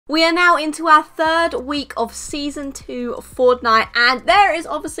We are now into our third week of Season 2 of Fortnite, and there is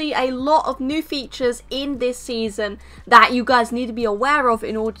obviously a lot of new features in this season that you guys need to be aware of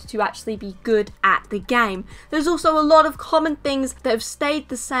in order to actually be good at the game. There's also a lot of common things that have stayed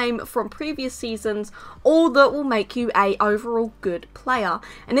the same from previous seasons, all that will make you a overall good player.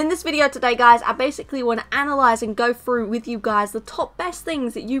 And in this video today, guys, I basically want to analyze and go through with you guys the top best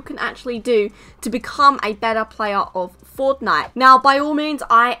things that you can actually do to become a better player of Fortnite. Now, by all means,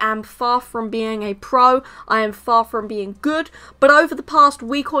 I am far from being a pro, I am far from being good, but over the past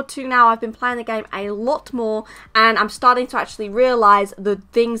week or two now, I've been playing the game a lot more, and I'm starting to actually realize the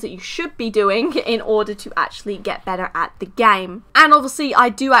things that you should be doing in order to actually get better at the game. And obviously, I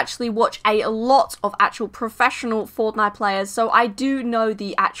do actually watch a lot of actual professional Fortnite players, so I do know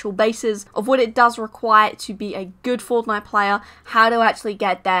the actual basis of what it does require to be a good Fortnite player, how to actually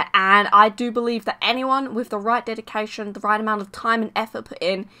get there, and I do believe that anyone with the right dedication, the right amount of time and effort put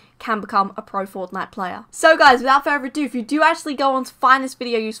in, can become a pro Fortnite player. So guys, without further ado, if you do actually go on to find this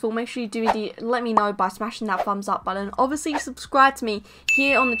video useful, make sure you do indeed let me know by smashing that thumbs up button. Obviously, subscribe to me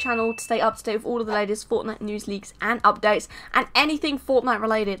here on the channel to stay up to date with all of the latest Fortnite news, leaks and updates, and anything Fortnite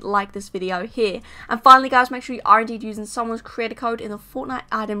related like this video here. And finally guys, make sure you are indeed using someone's creator code in the Fortnite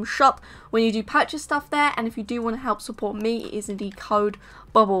item shop when you do purchase stuff there, and if you do want to help support me, it is indeed code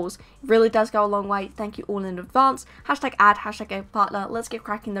Bobblez. It really does go a long way. Thank you all in advance. Hashtag ad, hashtag partner. Let's get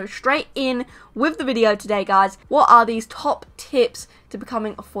cracking though straight in with the video today, guys. What are these top tips to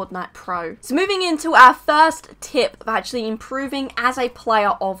becoming a Fortnite pro? So moving into our first tip of actually improving as a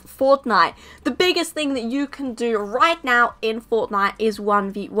player of Fortnite. The biggest thing that you can do right now in Fortnite is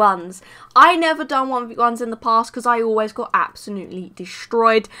 1v1s. I never done 1v1s in the past because I always got absolutely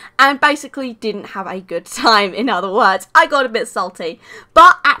destroyed and basically didn't have a good time. In other words, I got a bit salty.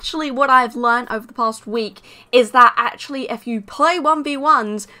 But actually what I've learned over the past week is that actually if you play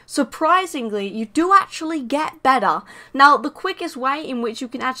 1v1s, surprisingly you do actually get better. Now the quickest way in which you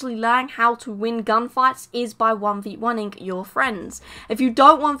can actually learn how to win gunfights is by 1v1ing your friends. If you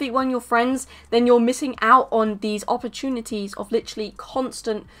don't 1v1 your friends, then you're missing out on these opportunities of literally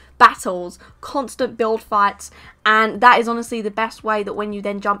constant battles, constant build fights, and that is honestly the best way that when you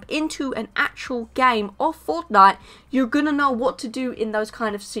then jump into an actual game of Fortnite, you're gonna know what to do in those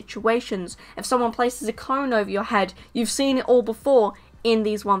kind of situations. If someone places a cone over your head, you've seen it all before in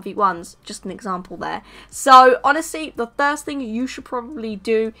these 1v1s, just an example there. So honestly, the first thing you should probably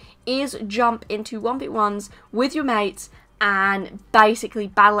do is jump into 1v1s with your mates and basically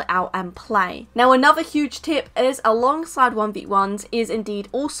battle it out and play. Now another huge tip is alongside 1v1s is indeed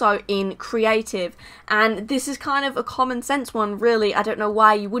also in creative, and this is kind of a common sense one really, I don't know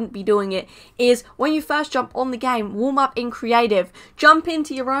why you wouldn't be doing it, is when you first jump on the game, warm up in creative, jump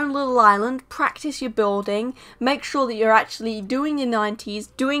into your own little island, practice your building, make sure that you're actually doing your 90s,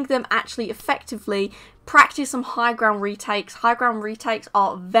 doing them actually effectively. Practice some high ground retakes. High ground retakes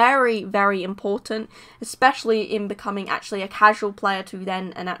are very, very important, especially in becoming actually a casual player to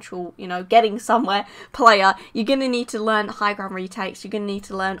then an actual, you know, getting somewhere player. You're going to need to learn high ground retakes. You're going to need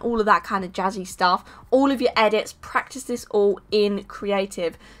to learn all of that kind of jazzy stuff. All of your edits, practice this all in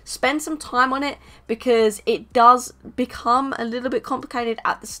creative. Spend some time on it because it does become a little bit complicated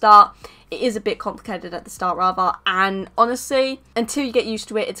at the start. It is a bit complicated at the start rather, and honestly, until you get used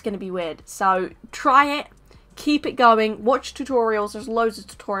to it, it's going to be weird. So try it, keep it going, watch tutorials. There's loads of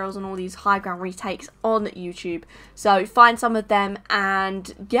tutorials on all these high ground retakes on YouTube, so find some of them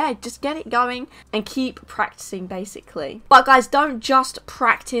and yeah, just get it going and keep practicing basically. But guys, don't just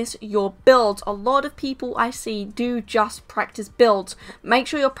practice your builds. A lot of people I see do just practice builds. Make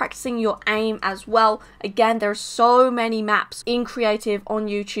sure you're practicing your aim as well. Again, there are so many maps in creative on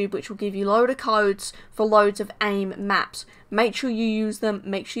YouTube which will give you load of codes for loads of aim maps. Make sure you use them,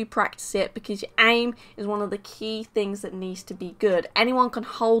 make sure you practice it, because your aim is one of the key things that needs to be good. Anyone can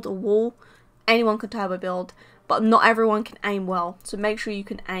hold a wall, anyone can turbo build, but not everyone can aim well. So make sure you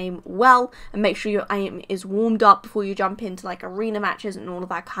can aim well and make sure your aim is warmed up before you jump into like arena matches and all of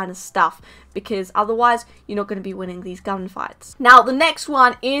that kind of stuff, because otherwise you're not going to be winning these gunfights. Now the next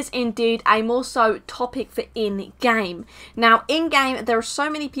one is indeed a more so topic for in-game. Now in-game there are so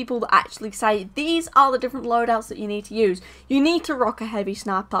many people that actually say these are the different loadouts that you need to use. You need to rock a heavy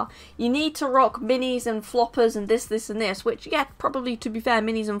sniper, you need to rock minis and floppers and this and this, which yeah, probably to be fair,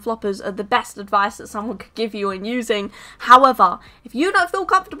 minis and floppers are the best advice that someone could give you in using. However, if you don't feel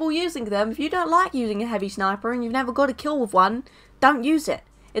comfortable using them, if you don't like using a heavy sniper and you've never got a kill with one, don't use it.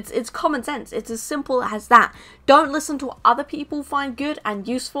 It's common sense. It's as simple as that. Don't listen to what other people find good and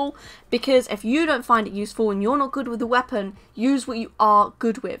useful, because if you don't find it useful and you're not good with the weapon, use what you are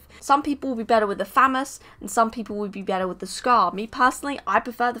good with. Some people will be better with the FAMAS, and some people will be better with the SCAR. Me personally, I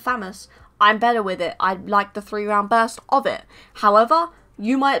prefer the FAMAS. I'm better with it. I like the 3-round burst of it. However,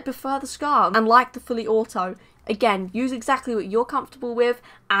 you might prefer the SCAR and like the fully auto. Again, use exactly what you're comfortable with,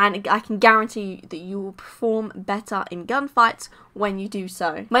 and I can guarantee that you will perform better in gunfights when you do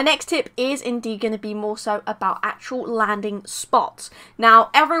so. My next tip is indeed going to be more so about actual landing spots.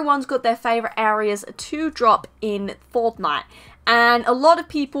 Now, everyone's got their favourite areas to drop in Fortnite. And a lot of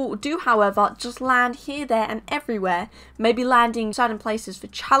people do, however, just land here, there and everywhere. Maybe landing certain places for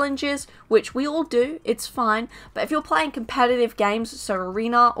challenges, which we all do, it's fine. But if you're playing competitive games, so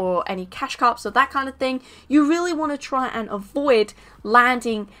arena or any cash cups or that kind of thing, you really want to try and avoid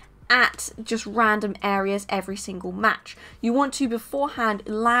landing at just random areas every single match. You want to beforehand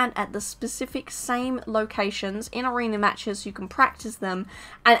land at the specific same locations in arena matches so you can practice them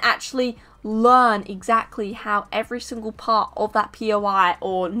and actually learn exactly how every single part of that POI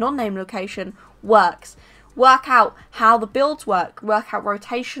or non-name location works. Work out how the builds work out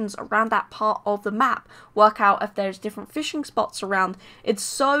rotations around that part of the map, work out if there's different fishing spots around. It's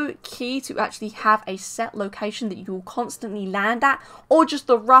so key to actually have a set location that you will constantly land at, or just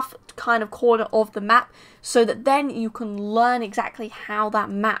the rough kind of corner of the map, so that then you can learn exactly how that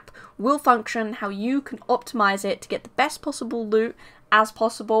map will function, how you can optimize it to get the best possible loot as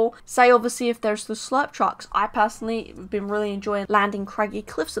possible. Say obviously if there's the slurp trucks, I personally have been really enjoying landing craggy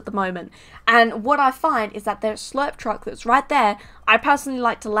cliffs at the moment, and what I find is that there's a slurp truck that's right there. I personally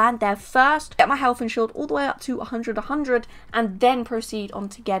like to land there first, get my health and shield all the way up to 100, and then proceed on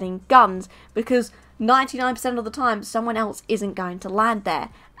to getting guns, because 99% of the time someone else isn't going to land there,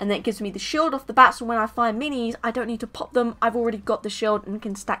 and that gives me the shield off the bat, so when I find minis I don't need to pop them. I've already got the shield and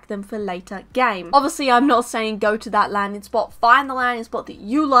can stack them for later game. Obviously I'm not saying go to that landing spot. Find the landing spot that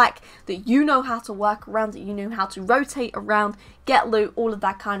you like, that you know how to work around, that you know how to rotate around, get loot, all of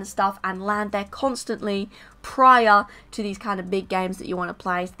that kind of stuff, and land there constantly prior to these kind of big games that you want to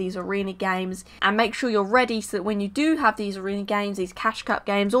play, these arena games, and make sure you're ready so that when you do have these arena games, these cash cup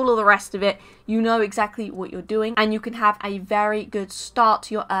games, all of the rest of it, you know exactly what you're doing and you can have a very good start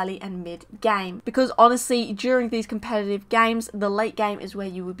to your early and mid game. Because honestly, during these competitive games, the late game is where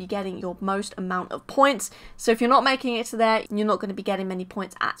you will be getting your most amount of points. So if you're not making it to there, you're not going to be getting many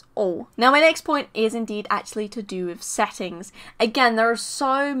points at all. Now my next point is indeed actually to do with settings. Again, there are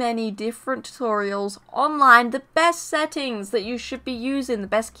so many different tutorials online, the best settings that you should be using, the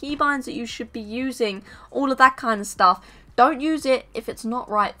best keybinds that you should be using, all of that kind of stuff. Don't use it if it's not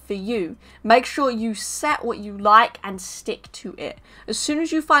right for you. Make sure you set what you like and stick to it. As soon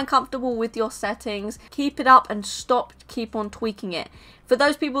as you find comfortable with your settings, keep it up and keep on tweaking it. For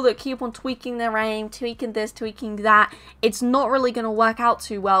those people that keep on tweaking their aim, tweaking this, tweaking that, it's not really going to work out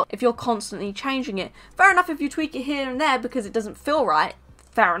too well if you're constantly changing it. Fair enough if you tweak it here and there because it doesn't feel right.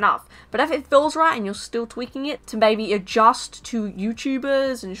 Fair enough. But if it feels right and you're still tweaking it to maybe adjust to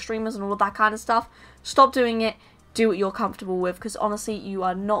YouTubers and streamers and all of that kind of stuff, stop doing it. Do what you're comfortable with, because honestly you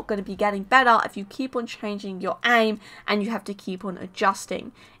are not going to be getting better if you keep on changing your aim and you have to keep on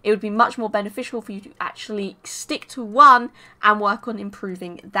adjusting. It would be much more beneficial for you to actually stick to one and work on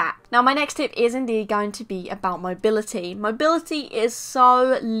improving that. Now my next tip is indeed going to be about mobility. Mobility is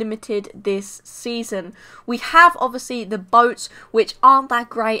so limited this season. We have obviously the boats, which aren't that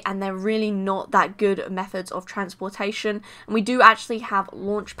great and they're really not that good methods of transportation, and we do actually have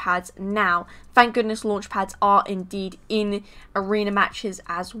launch pads now. Thank goodness launch pads are indeed in arena matches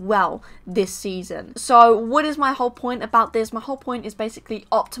as well this season. So what is my whole point about this? My whole point is basically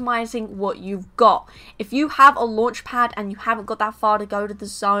optimizing what you've got. If you have a launch pad and you haven't got that far to go to the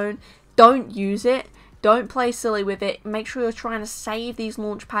zone, don't use it. Don't play silly with it. Make sure you're trying to save these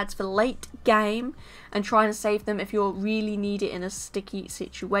launch pads for late game and trying to save them if you really need it in a sticky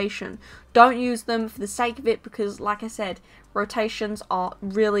situation. Don't use them for the sake of it because, like I said, rotations are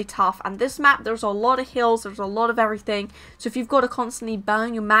really tough. And this map, there's a lot of hills, there's a lot of everything. So if you've got to constantly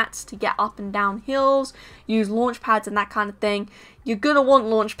burn your mats to get up and down hills, use launch pads and that kind of thing, you're going to want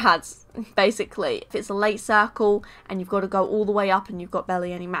launch pads, basically. If it's a late circle and you've got to go all the way up and you've got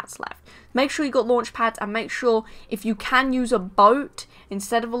barely any mats left. Make sure you've got launch pads, and make sure if you can use a boat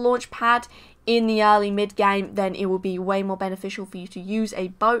instead of a launch pad in the early mid game, then it will be way more beneficial for you to use a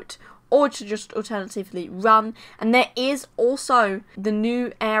boat or to just alternatively run. And there is also the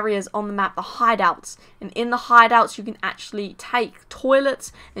new areas on the map, the hideouts. And in the hideouts you can actually take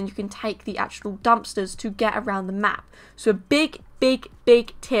toilets and you can take the actual dumpsters to get around the map. So a big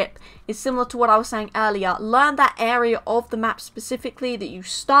big tip is similar to what I was saying earlier. Learn that area of the map specifically that you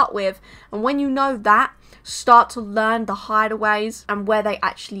start with, and when you know that, start to learn the hideaways and where they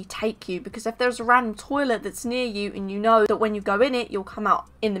actually take you, because if there's a random toilet that's near you and you know that when you go in it you'll come out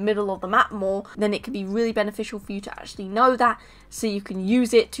in the middle of the map more, then it can be really beneficial for you to actually know that, so you can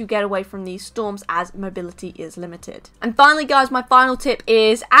use it to get away from these storms as mobility is limited. And finally guys, my final tip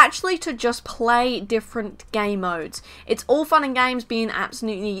is actually to just play different game modes. It's all fun and games being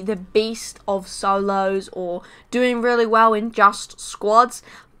absolutely the beast of solos or doing really well in just squads,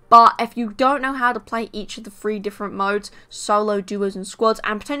 but if you don't know how to play each of the 3 different modes, solo, duos and squads,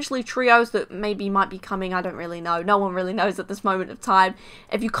 and potentially trios that maybe might be coming, I don't really know, no one really knows at this moment of time.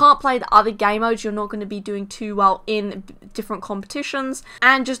 If you can't play the other game modes, you're not going to be doing too well in different competitions,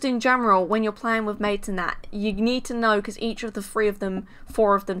 and just in general, when you're playing with mates and that, you need to know, because each of the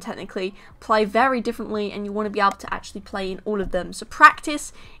 4 of them technically, play very differently, and you want to be able to actually play in all of them. So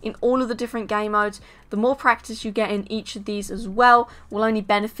practice in all of the different game modes. The more practice you get in each of these as well will only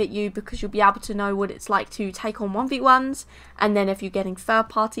benefit you, because you'll be able to know what it's like to take on 1v1s, and then if you're getting third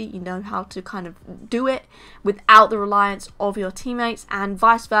party, you know how to kind of do it without the reliance of your teammates, and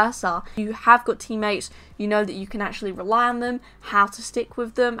vice versa. You have got teammates, you know that you can actually rely on them, how to stick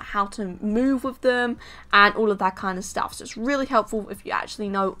with them, how to move with them, and all of that kind of stuff. So it's really helpful if you actually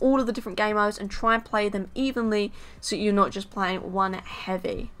know all of the different game modes and try and play them evenly, so you're not just playing one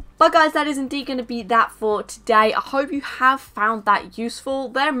heavy. But guys, that is indeed going to be that for today. I hope you have found that useful.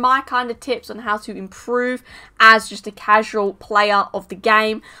 They're my kind of tips on how to improve as just a casual player of the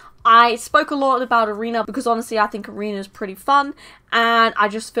game. I spoke a lot about Arena because honestly I think Arena is pretty fun, and I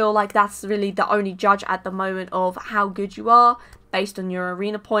just feel like that's really the only judge at the moment of how good you are, based on your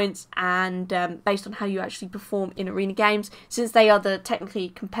arena points and based on how you actually perform in arena games, since they are the technically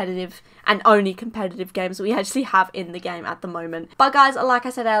competitive and only competitive games that we actually have in the game at the moment. But guys, like I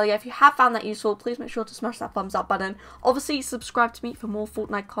said earlier, if you have found that useful, please make sure to smash that thumbs up button. Obviously subscribe to me for more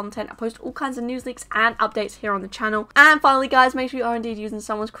Fortnite content. I post all kinds of news leaks and updates here on the channel. And finally guys, make sure you are indeed using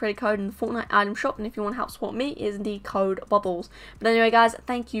someone's creator code in the Fortnite item shop, and if you want to help support me, it is indeed code Bobblez. But anyway guys,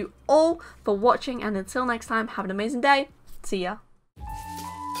 thank you all for watching, and until next time, have an amazing day. See ya.